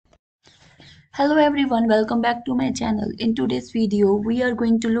Hello everyone, welcome back to my channel. In today's video, we are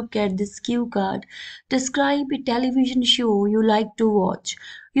going to look at this cue card. Describe a television show you like to watch.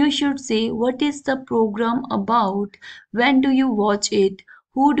 You should say what is the program about, when do you watch it,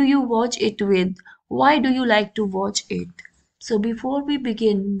 who do you watch it with, why do you like to watch it. So before we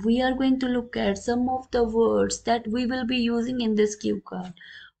begin, we are going to look at some of the words that we will be using in this cue card.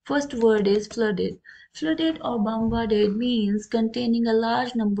 First word is flooded. Flooded or bombarded means containing a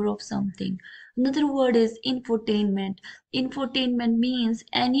large number of something. Another word is infotainment. Infotainment means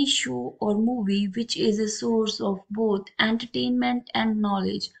any show or movie which is a source of both entertainment and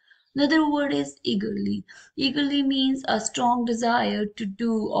knowledge. Another word is eagerly. Eagerly means a strong desire to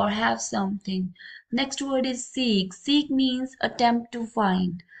do or have something. Next word is seek. Seek means attempt to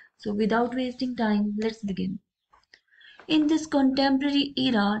find. So without wasting time, let's begin. In this contemporary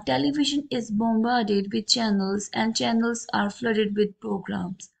era, television is bombarded with channels and channels are flooded with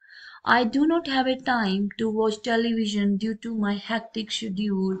programs. I do not have a time to watch television due to my hectic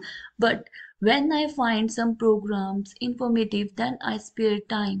schedule, but when I find some programs informative, then I spare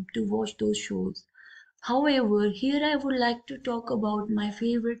time to watch those shows. However, here I would like to talk about my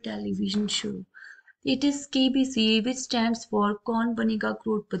favorite television show. It is KBC, which stands for Kaun Banega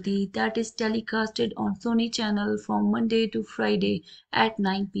Crorepati, that is telecasted on Sony Channel from Monday to Friday at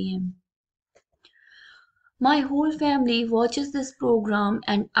 9 p.m. My whole family watches this program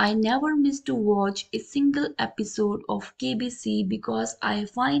and I never miss to watch a single episode of KBC because I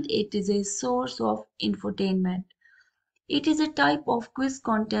find it is a source of infotainment. It is a type of quiz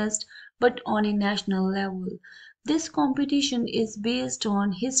contest but on a national level. This competition is based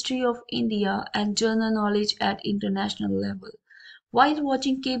on history of India and general knowledge at international level. While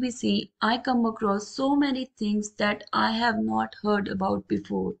watching KBC, I come across so many things that I have not heard about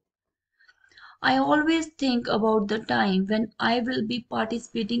before. I always think about the time when I will be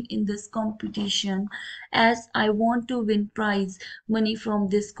participating in this competition as I want to win prize money from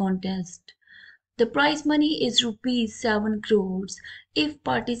this contest. The prize money is rupees 7 crores if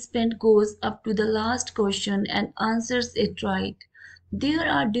participant goes up to the last question and answers it right. There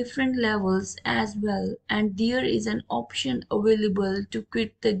are different levels as well and there is an option available to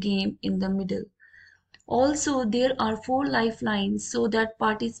quit the game in the middle. Also, there are 4 lifelines so that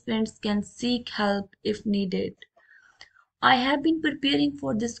participants can seek help if needed. I have been preparing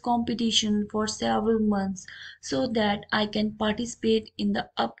for this competition for several months so that I can participate in the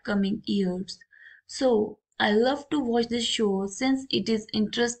upcoming years. So, I love to watch this show since it is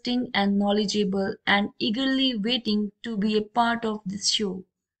interesting and knowledgeable and eagerly waiting to be a part of this show.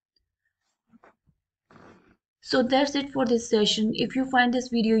 So that's it for this session. If you find this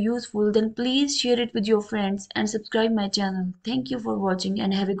video useful, then please share it with your friends and subscribe my channel. Thank you for watching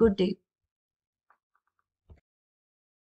and have a good day.